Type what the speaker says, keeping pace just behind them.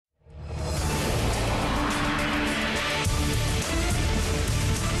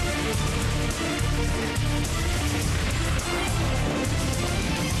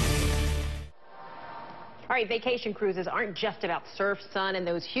right, vacation cruises aren't just about surf, sun, and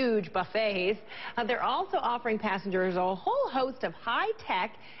those huge buffets. They're also offering passengers a whole host of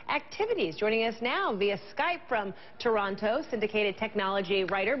high-tech activities. Joining us now via Skype from Toronto, syndicated technology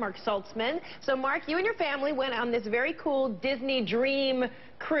writer Marc Saltzman. So, Marc, you and your family went on this very cool Disney Dream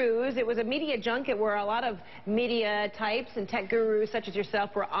cruise. It was a media junket where a lot of media types and tech gurus such as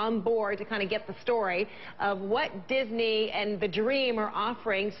yourself were on board to kind of get the story of what Disney and the Dream are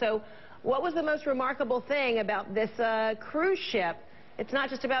offering. So what was the most remarkable thing about this cruise ship? It's not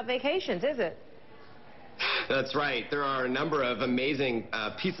just about vacations, is it? That's right. There are a number of amazing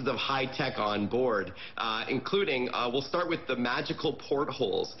pieces of high-tech on board, including, we'll start with the magical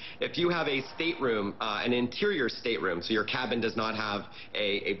portholes. If you have a stateroom, an interior stateroom, so your cabin does not have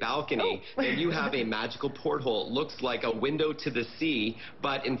a balcony, then you have a magical porthole. It looks like a window to the sea,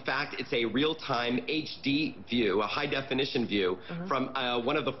 but in fact, it's a real-time HD view, a high-definition view from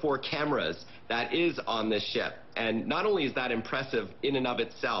one of the 4 cameras that is on this ship. And not only is that impressive in and of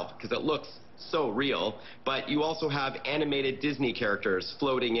itself, because it looks so real, but you also have animated Disney characters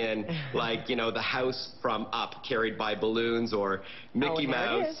floating in, like, you know, the house from Up carried by balloons, or Mickey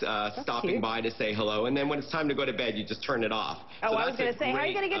Mouse stopping by to say hello, and then when it's time to go to bed, you just turn it off. Oh, so I was going to say, how are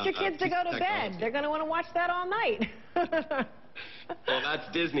you going to get your kids to go to bed? They're going to want to watch that all night. Well,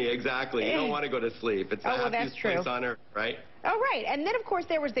 that's Disney, exactly. You don't want to go to sleep. It's the happiest place on earth, right? Oh, right. And then, of course,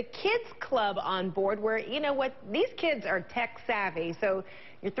 there was the kids club on board where, you know what, these kids are tech savvy. So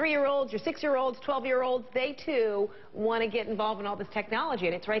your 3-year-olds, your 6-year-olds, 12-year-olds, they, too, want to get involved in all this technology,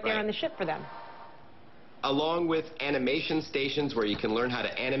 and it's right there on the ship for them. Along with animation stations where you can learn how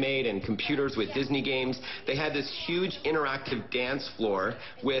to animate and computers with Disney games, they had this huge interactive dance floor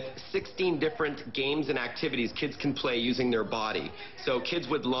with 16 different games and activities kids can play using their body. So kids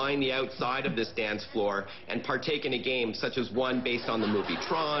would line the outside of this dance floor and partake in a game such as one based on the movie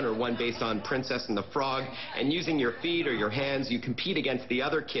Tron or one based on Princess and the Frog. And using your feet or your hands, you compete against the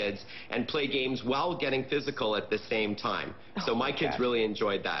other kids and play games while getting physical at the same time. So my kids really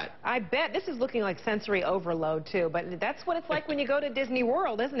enjoyed that. I bet. This is looking like sensory overload, too, but that's what it's like when you go to Disney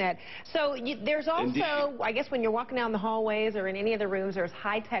World, isn't it? So there's also, I guess, when you're walking down the hallways or in any of the rooms, there's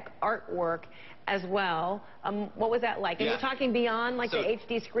high-tech artwork as well. What was that like? And you're talking beyond, like, the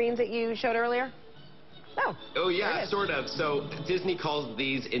HD screens that you showed earlier? Oh yeah, sort of. So Disney calls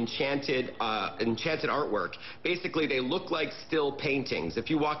these enchanted artwork. Basically, they look like still paintings. If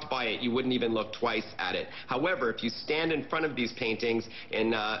you walked by it, you wouldn't even look twice at it. However, if you stand in front of these paintings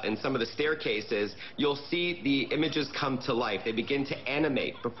in some of the staircases, you'll see the images come to life. They begin to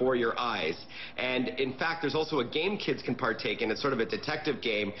animate before your eyes. And in fact, there's also a game kids can partake in. It's sort of a detective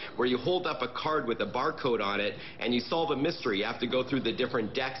game where you hold up a card with a barcode on it and you solve a mystery. You have to go through the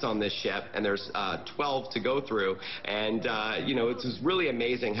different decks on this ship, and there's 12 to go through, and you know, it's just really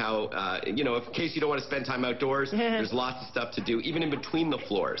amazing how you know, in case you don't want to spend time outdoors, there's lots of stuff to do even in between the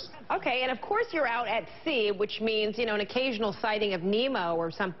floors. Okay, and of course you're out at sea, which means, you know, an occasional sighting of Nemo or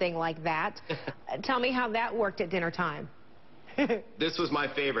something like that. Tell me how that worked at dinner time. This was my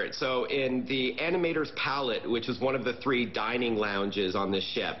favorite. So in the Animator's Palette, which is one of the 3 dining lounges on this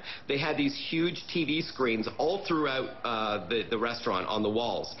ship, they had these huge TV screens all throughout the restaurant on the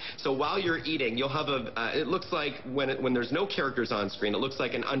walls. So while you're eating, you'll have it looks like when there's no characters on screen, it looks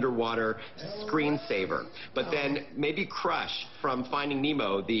like an underwater screensaver. But then maybe Crush from Finding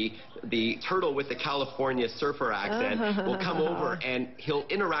Nemo, the turtle with the California surfer accent, will come over and he'll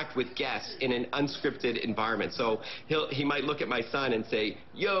interact with guests in an unscripted environment. So he might look at my son and say,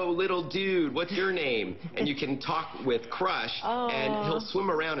 "Yo, little dude, what's your name?" And you can talk with Crush, and he'll swim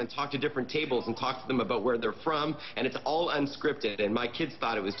around and talk to different tables and talk to them about where they're from, and it's all unscripted, and my kids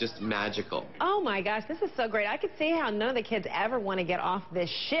thought it was just magical. Oh my gosh, this is so great. I could see how none of the kids ever want to get off this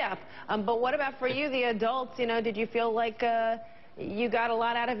ship, but what about for you, the adults? You know, did you feel like you got a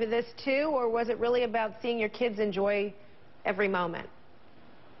lot out of this too, or was it really about seeing your kids enjoy every moment?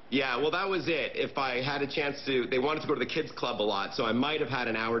 Yeah, well, that was it. If I had a chance to, they wanted to go to the kids club a lot, so I might have had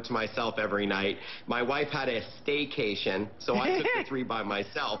an hour to myself every night. My wife had a staycation, so I took the 3 by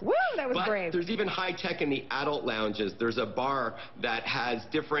myself. Woo, that was brave. There's even high tech in the adult lounges. There's a bar that has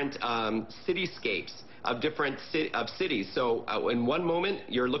different cityscapes of different cities. So in one moment,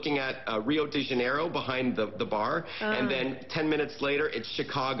 you're looking at Rio de Janeiro behind the bar, and then 10 minutes later, it's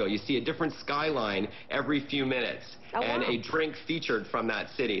Chicago. You see a different skyline every few minutes. And a drink featured from that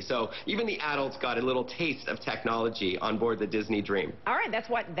city. So even the adults got a little taste of technology on board the Disney Dream. All right, that's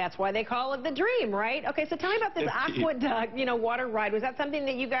why they call it the Dream, right? Okay, so tell me about this aqueduct, you know, water ride. Was that something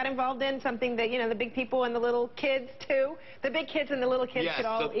that you got involved in? Something that, you know, the big people and the little kids too? The big kids and the little kids could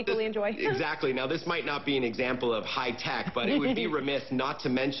all equally enjoy? Exactly. Now, this might not be an example of high tech, but it would be remiss not to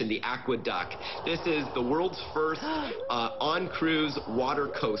mention the Aqueduct. This is the world's first on-cruise water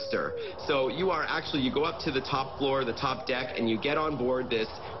coaster. So you go up to the top floor, the top deck, and you get on board this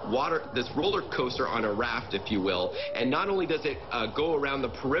roller coaster on a raft, if you will. And not only does it go around the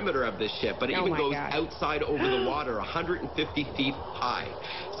perimeter of this ship, but it even goes outside over the water, 150 feet high.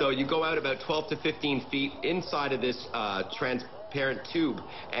 So you go out about 12 to 15 feet inside of this transparent tube,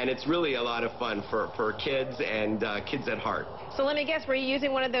 and it's really a lot of fun for kids and kids at heart. So let me guess, were you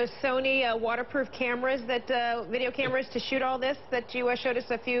using one of those Sony waterproof cameras, video cameras, to shoot all this that you showed us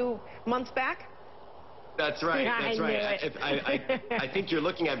a few months back? That's right. That's right. I think you're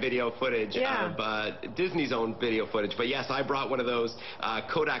looking at video footage of Disney's own video footage. But yes, I brought one of those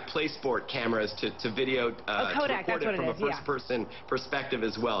Kodak PlaySport cameras to video Kodak, to record it from a first-person perspective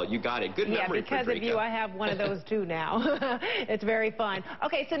as well. You got it. Good memory, Yeah, because of you, I have one of those too now. It's very fun.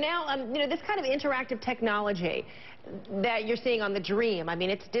 Okay, so now this kind of interactive technology that you're seeing on the Dream. I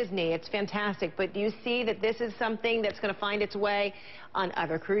mean, it's Disney, it's fantastic, but do you see that this is something that's going to find its way on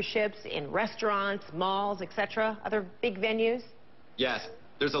other cruise ships, in restaurants, malls, etc., other big venues? Yes.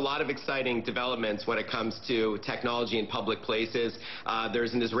 There's a lot of exciting developments when it comes to technology in public places.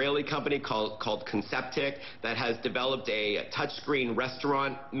 There's an Israeli company called Conceptic that has developed a touchscreen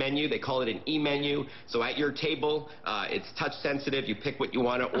restaurant menu. They call it an e-menu. So at your table, it's touch sensitive. You pick what you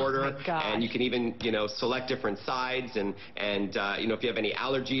want to order, and you can even select different sides and if you have any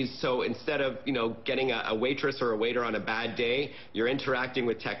allergies. So instead of getting a waitress or a waiter on a bad day, you're interacting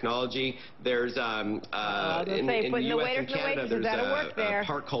with technology. There's in the U.S. and Canada, there's a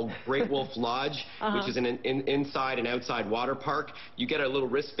park called Great Wolf Lodge, which is an inside and outside water park. You get a little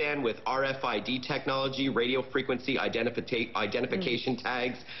wristband with RFID technology, radio frequency identification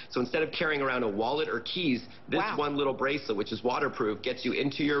tags. So instead of carrying around a wallet or keys, this one little bracelet, which is waterproof, gets you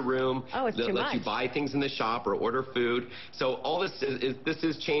into your room, lets you buy things in the shop or order food. So all this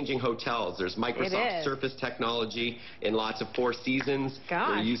is changing hotels. There's Microsoft Surface technology in lots of Four Seasons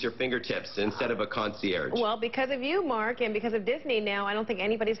where you use your fingertips instead of a concierge. Well, because of you, Mark, and because of Disney now, I don't think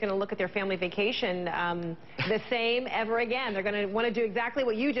anybody's going to look at their family vacation the same ever again. They're going to want to do exactly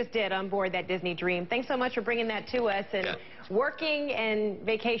what you just did on board that Disney Dream. Thanks so much for bringing that to us and working and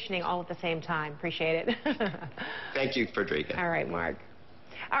vacationing all at the same time. Appreciate it. Thank you, Frederica. All right, Mark.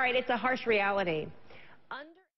 All right, it's a harsh reality.